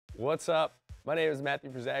What's up? My name is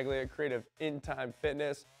Mathew Forzaglia, creator of In Time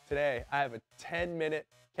Fitness. Today, I have a 10-minute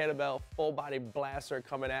kettlebell full body blaster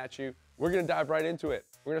coming at you. We're gonna dive right into it.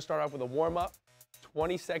 We're gonna start off with a warm-up,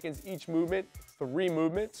 20 seconds each movement, 3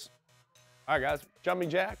 movements. All right, guys,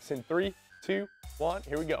 jumping jacks in 3, 2, 1,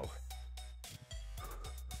 here we go.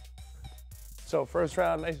 So first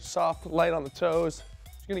round, nice, soft, light on the toes.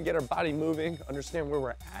 Just gonna get our body moving, understand where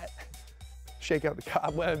we're at, shake out the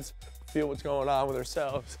cobwebs, feel what's going on with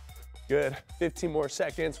ourselves. Good, 15 more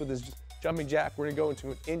seconds with this jumping jack. We're gonna go into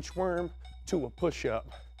an inchworm to a push-up.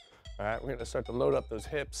 All right, we're gonna start to load up those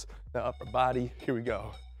hips, the upper body. Here we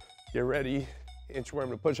go. Get ready, inchworm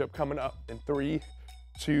to push-up coming up in 3,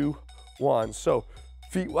 2, 1. So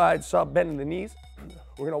feet wide, soft bend in the knees.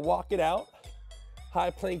 We're gonna walk it out,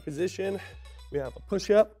 high plank position. We have a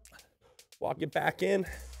push-up, walk it back in,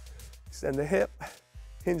 extend the hip,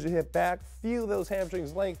 hinge the hip back, feel those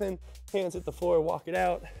hamstrings lengthen, hands hit the floor, walk it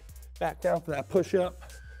out, back down for that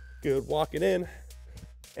push-up. Good, walk it in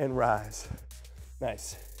and rise.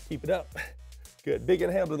 Nice, keep it up. Good, big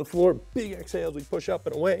inhale to the floor, big exhale as we push up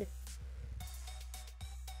and away.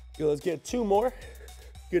 Good, let's get 2 more.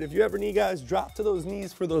 Good, if you ever need, guys, drop to those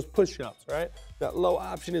knees for those push-ups, right? That low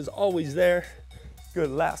option is always there. Good,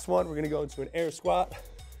 last one, we're gonna go into an air squat.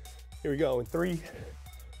 Here we go in 3,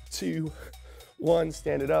 2, 1,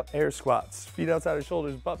 stand it up, air squats. Feet outside of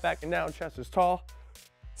shoulders, butt back and down, chest is tall.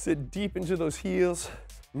 Sit deep into those heels,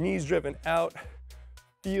 knees driven out.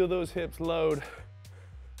 Feel those hips load.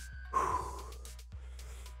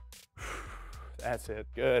 That's it,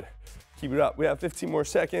 good. Keep it up, we have 15 more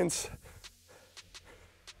seconds.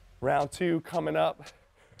 Round 2 coming up.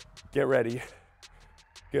 Get ready.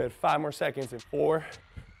 Good, 5 more seconds in 4,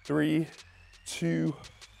 3, 2,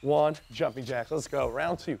 1. Jumping jacks, let's go,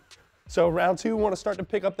 round 2. So round 2, we wanna start to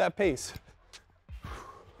pick up that pace.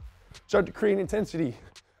 Start to create intensity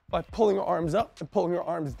by pulling our arms up and pulling our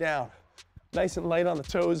arms down. Nice and light on the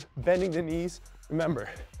toes, bending the knees. Remember,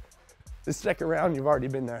 this second round, you've already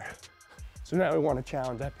been there. So now we wanna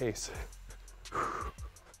challenge that pace.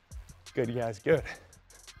 Good, you guys, good.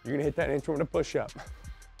 You're gonna hit that inchworm to push up.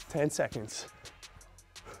 10 seconds.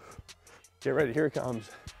 Get ready, here it comes.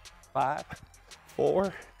 5,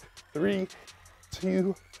 4, 3,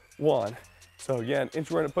 2, 1. So again,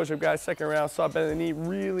 inchworm to push up, guys. Second round, soft bend in the knee,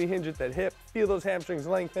 really hinge at that hip. Feel those hamstrings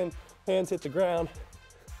lengthen, hands hit the ground,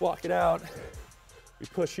 walk it out. We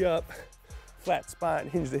push you up, flat spine,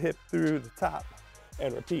 hinge the hip through the top,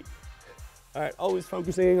 and repeat. All right, always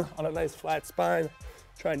focusing on a nice flat spine.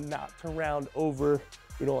 Try not to round over.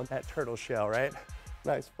 We don't want that turtle shell, right?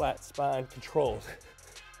 Nice flat spine, controlled,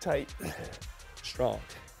 tight, strong.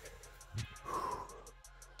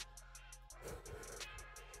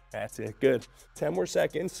 That's it, good. 10 more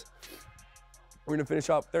seconds. We're gonna finish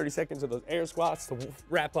off 30 seconds of those air squats to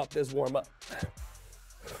wrap up this warm up.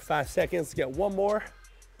 5 seconds, get 1 more.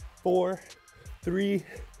 4, 3,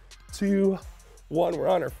 2, 1. We're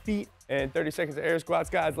on our feet. And 30 seconds of air squats,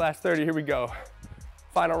 guys, last 30, here we go.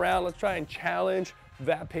 Final round, let's try and challenge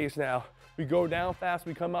that pace now. We go down fast,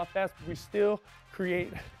 we come up fast, but we still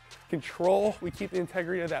create control. We keep the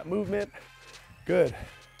integrity of that movement. Good.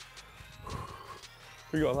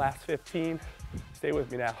 Here we go, last 15. Stay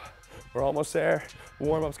with me now. We're almost there.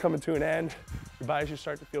 Warm-up's coming to an end. Your body should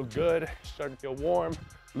start to feel good, start to feel warm,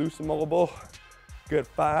 loose and mobile. Good,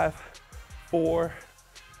 5, 4,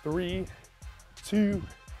 3, 2,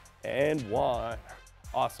 and 1.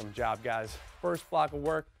 Awesome job, guys. First block of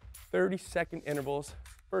work, 30-second intervals.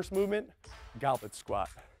 First movement, Goblet Squat.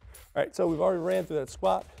 All right, so we've already ran through that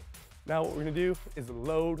squat. Now what we're gonna do is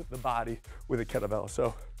load the body with a kettlebell.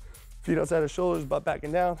 So feet outside of shoulders, butt back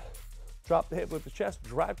and down. Drop the hip, lift the chest,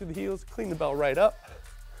 drive through the heels, clean the bell right up.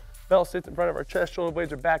 Bell sits in front of our chest, shoulder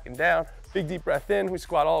blades are back and down. Big deep breath in, we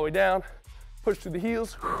squat all the way down. Push through the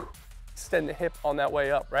heels, extend the hip on that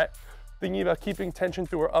way up, right? Thinking about keeping tension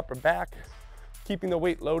through our upper back, keeping the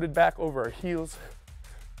weight loaded back over our heels.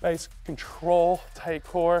 Nice control, tight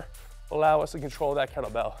core, allow us to control that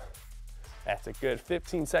kettlebell. That's it, good.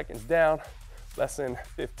 15 seconds down, less than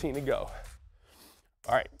 15 to go.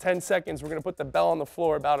 All right, 10 seconds, we're gonna put the bell on the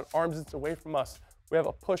floor about an arm's length away from us. We have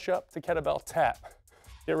a push-up to kettlebell tap.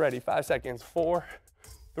 Get ready, 5 seconds, 4,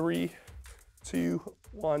 3, 2,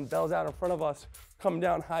 1. Bell's out in front of us. Come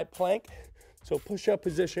down high plank. So push-up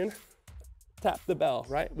position, tap the bell,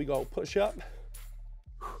 right? We go push-up,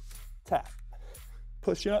 tap,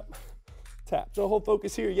 push-up, tap. So whole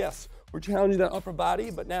focus here, yes, we're challenging that upper body,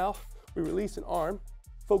 but now we release an arm,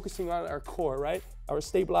 focusing on our core, right? Our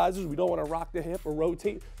stabilizers, we don't want to rock the hip or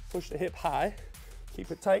rotate. Push the hip high, keep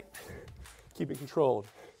it tight, keep it controlled.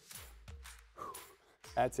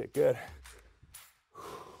 That's it, good.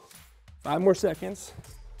 5 more seconds.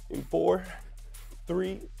 In 4,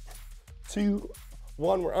 3, 2,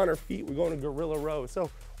 1. We're on our feet. We're going to gorilla row. So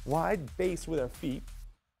wide base with our feet.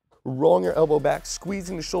 Rolling your elbow back,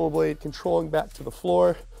 squeezing the shoulder blade, controlling back to the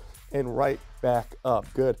floor, and right back up.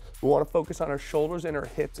 Good. We want to focus on our shoulders and our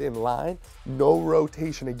hips in line. No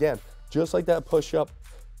rotation again. Just like that push-up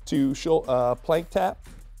to plank tap,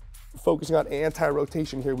 focusing on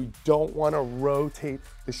anti-rotation here. We don't want to rotate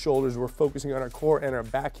the shoulders. We're focusing on our core and our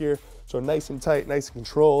back here. So nice and tight, nice and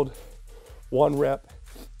controlled. 1 rep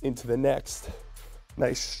into the next.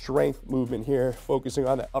 Nice strength movement here, focusing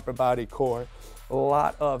on the upper body core. A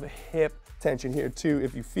lot of hip tension here too,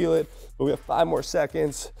 if you feel it. But we have 5 more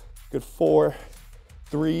seconds. Good. 4,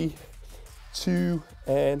 3, 2,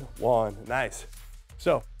 and 1. Nice.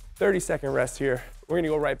 So 30-second rest here. We're gonna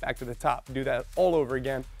go right back to the top, do that all over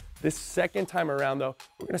again. This second time around though,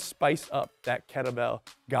 we're gonna spice up that kettlebell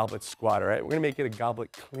goblet squat, all right? We're gonna make it a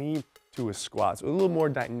goblet clean to a squat. So a little more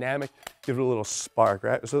dynamic, give it a little spark,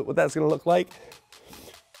 right? So what that's gonna look like,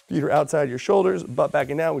 feet are outside your shoulders, butt back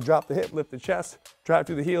and down. We drop the hip, lift the chest, drive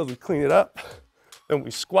through the heels, we clean it up. Then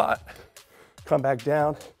we squat, come back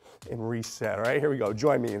down, and reset. All right, here we go.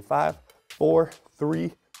 Join me in 5, 4,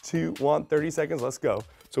 3, 2, 1. 30 seconds, let's go.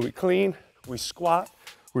 So we clean, we squat,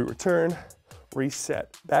 we return,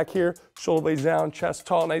 reset. Back here, shoulder blades down, chest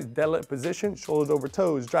tall, nice deadlift position, shoulders over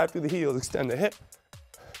toes, drive through the heels, extend the hip,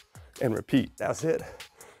 and repeat. That's it.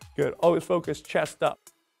 Good. Always focus chest up.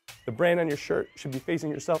 The brand on your shirt should be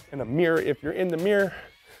facing yourself in a mirror if you're in the mirror,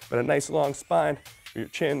 but a nice long spine with your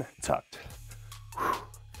chin tucked.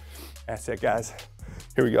 That's it, guys.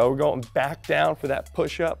 Here we go. We're going back down for that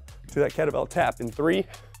push up to that kettlebell tap in 3,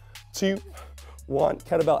 2, 1.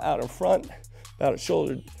 Kettlebell out in front, about a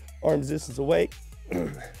shoulder, arms distance away.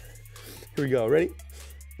 Here we go. Ready?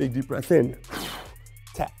 Big deep breath in.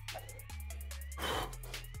 Tap.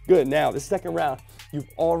 Good. Now, the second round, you've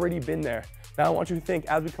already been there. Now I want you to think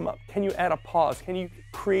as we come up, can you add a pause? Can you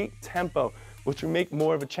create tempo, which will make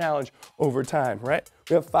more of a challenge over time, right?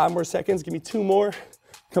 We have 5 more seconds. Give me 2 more.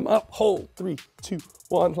 Come up, hold. 3, 2,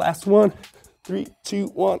 1. Last one. 3, 2,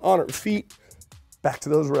 1. On our feet. Back to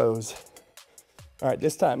those rows. All right,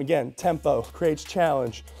 this time, again, tempo creates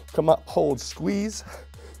challenge. Come up, hold, squeeze,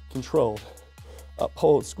 controlled. Up,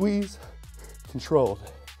 hold, squeeze, controlled.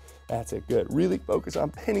 That's it, good. Really focus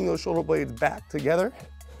on pinning those shoulder blades back together.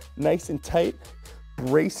 Nice and tight,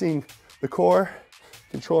 bracing the core,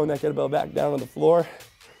 controlling that kettlebell back down on the floor.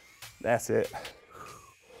 That's it.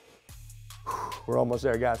 We're almost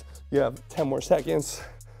there, guys. You have 10 more seconds.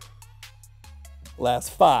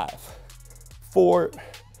 Last 5, 4,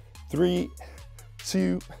 3,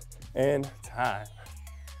 2, and time.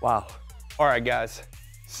 Wow. All right, guys.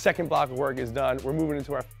 Second block of work is done. We're moving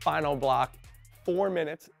into our final block. 4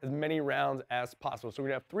 minutes, as many rounds as possible. So we're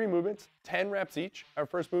gonna have 3 movements, 10 reps each. Our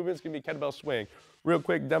first movement is gonna be kettlebell swing. Real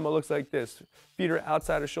quick demo looks like this. Feet are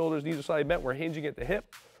outside of shoulders, knees are slightly bent. We're hinging at the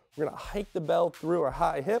hip. We're gonna hike the bell through our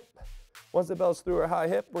high hip. Once the bell's through our high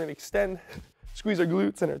hip, we're gonna extend, squeeze our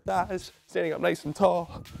glutes and our thighs, standing up nice and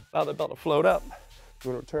tall. Allow the bell to float up.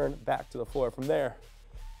 We're gonna return back to the floor from there.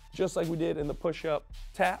 Just like we did in the push-up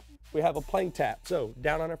tap, we have a plank tap. So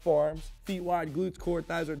down on our forearms, feet wide, glutes, core,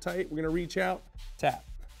 thighs are tight. We're gonna reach out, tap,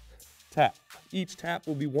 tap. Each tap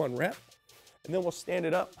will be 1 rep. And then we'll stand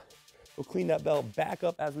it up. We'll clean that bell back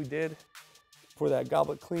up as we did for that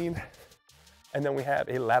goblet clean. And then we have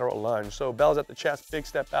a lateral lunge. So bells at the chest, big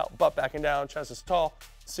step out, butt back and down, chest is tall,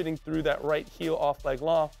 sitting through that right heel off leg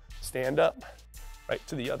long, stand up, right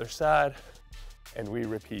to the other side, and we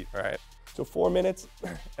repeat, all right? So 4 minutes,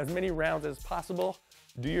 as many rounds as possible.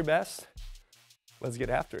 Do your best. Let's get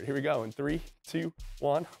after it. Here we go in 3, 2,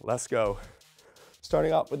 1, let's go.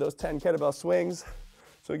 Starting off with those 10 kettlebell swings.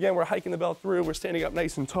 So again, we're hiking the bell through. We're standing up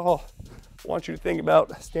nice and tall. I want you to think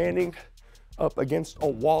about standing up against a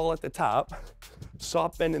wall at the top,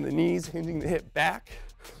 soft bend in the knees, hinging the hip back.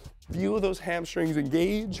 Feel those hamstrings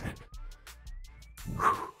engage.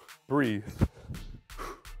 Breathe.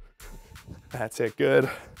 That's it, good.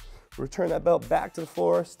 Return that belt back to the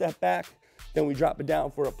floor, step back, then we drop it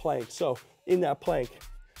down for a plank. So in that plank,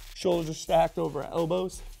 shoulders are stacked over our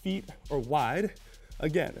elbows, feet are wide.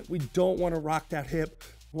 Again, we don't want to rock that hip.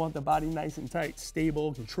 We want the body nice and tight,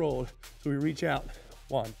 stable, controlled. So we reach out,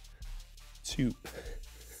 1, 2,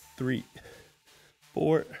 3,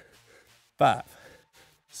 4, 5,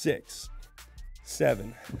 6,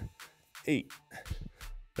 7, 8,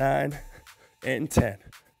 9, and 10.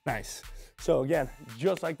 Nice. So again,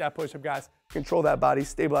 just like that push-up, guys, control that body,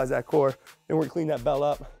 stabilize that core, then we're gonna clean that bell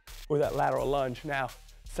up with that lateral lunge. Now,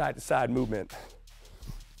 side to side movement.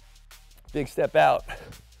 Big step out.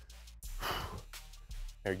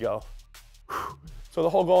 There you go. So the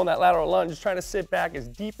whole goal in that lateral lunge is trying to sit back as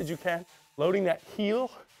deep as you can, loading that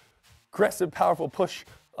heel, aggressive, powerful push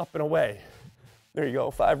up and away. There you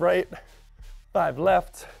go, 5 right, 5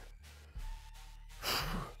 left.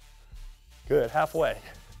 Good, halfway.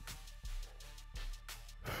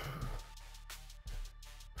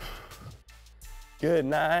 Good,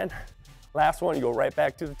 9. Last one, you go right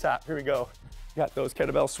back to the top. Here we go. You got those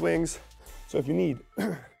kettlebell swings. So if you need,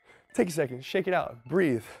 take a second, shake it out,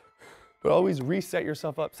 breathe. But always reset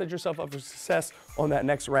yourself up, set yourself up for success on that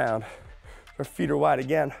next round. Our feet are wide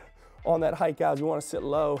again. On that hike, guys, you wanna sit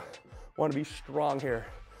low, wanna be strong here.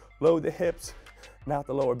 Load the hips, not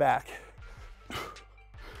the lower back.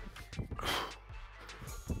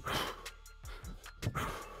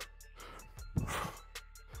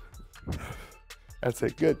 That's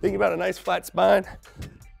it, good. Think about a nice flat spine.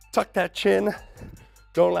 Tuck that chin.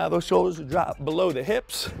 Don't allow those shoulders to drop below the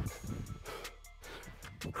hips.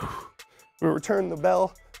 We return the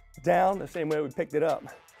bell down the same way we picked it up.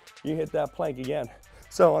 You hit that plank again.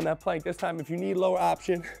 So on that plank this time, if you need lower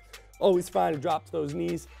option, always fine to drop to those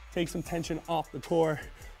knees, take some tension off the core,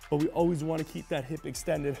 but we always want to keep that hip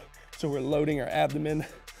extended so we're loading our abdomen.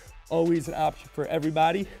 Always an option for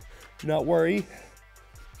everybody. Do not worry. You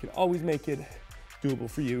can always make it doable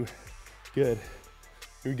for you. Good.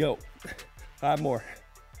 Here we go. 5 more.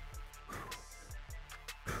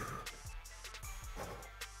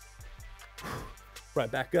 Right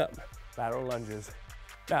back up, lateral lunges.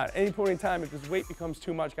 Now, at any point in time, if this weight becomes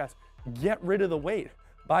too much, guys, get rid of the weight.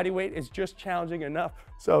 Body weight is just challenging enough.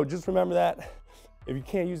 So just remember that. If you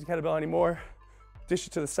can't use the kettlebell anymore, dish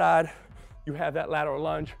it to the side. You have that lateral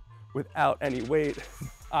lunge without any weight.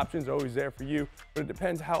 Options are always there for you, but it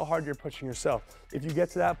depends how hard you're pushing yourself. If you get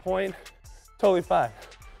to that point, totally fine.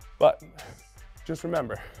 But just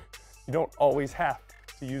remember, you don't always have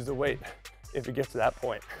to use the weight if it gets to that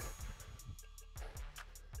point.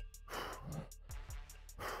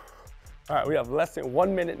 All right, we have less than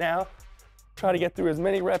 1 minute now. Try to get through as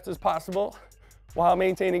many reps as possible while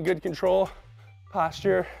maintaining good control,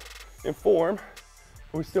 posture, and form.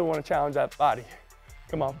 We still want to challenge that body.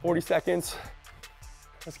 Come on, 40 seconds.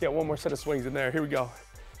 Let's get one more set of swings in there. Here we go.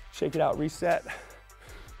 Shake it out, reset.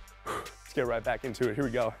 Let's get right back into it. Here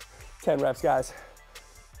we go. 10 reps, guys.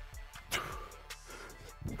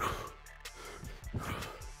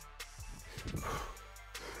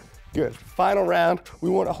 Good. Final round. We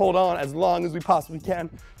want to hold on as long as we possibly can.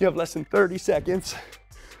 You have less than 30 seconds.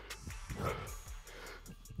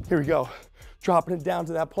 Here we go. Dropping it down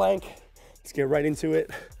to that plank. Let's get right into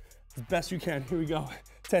it as best you can. Here we go.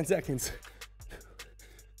 10 seconds.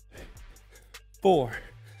 4,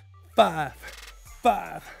 5,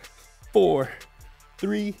 4,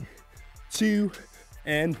 3, 2,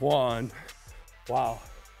 and 1. Wow.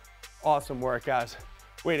 Awesome work, guys.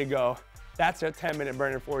 Way to go. That's a 10-minute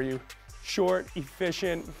burner for you. Short,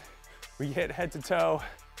 efficient. We hit head to toe.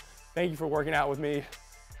 Thank you for working out with me.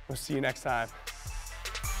 We'll see you next time.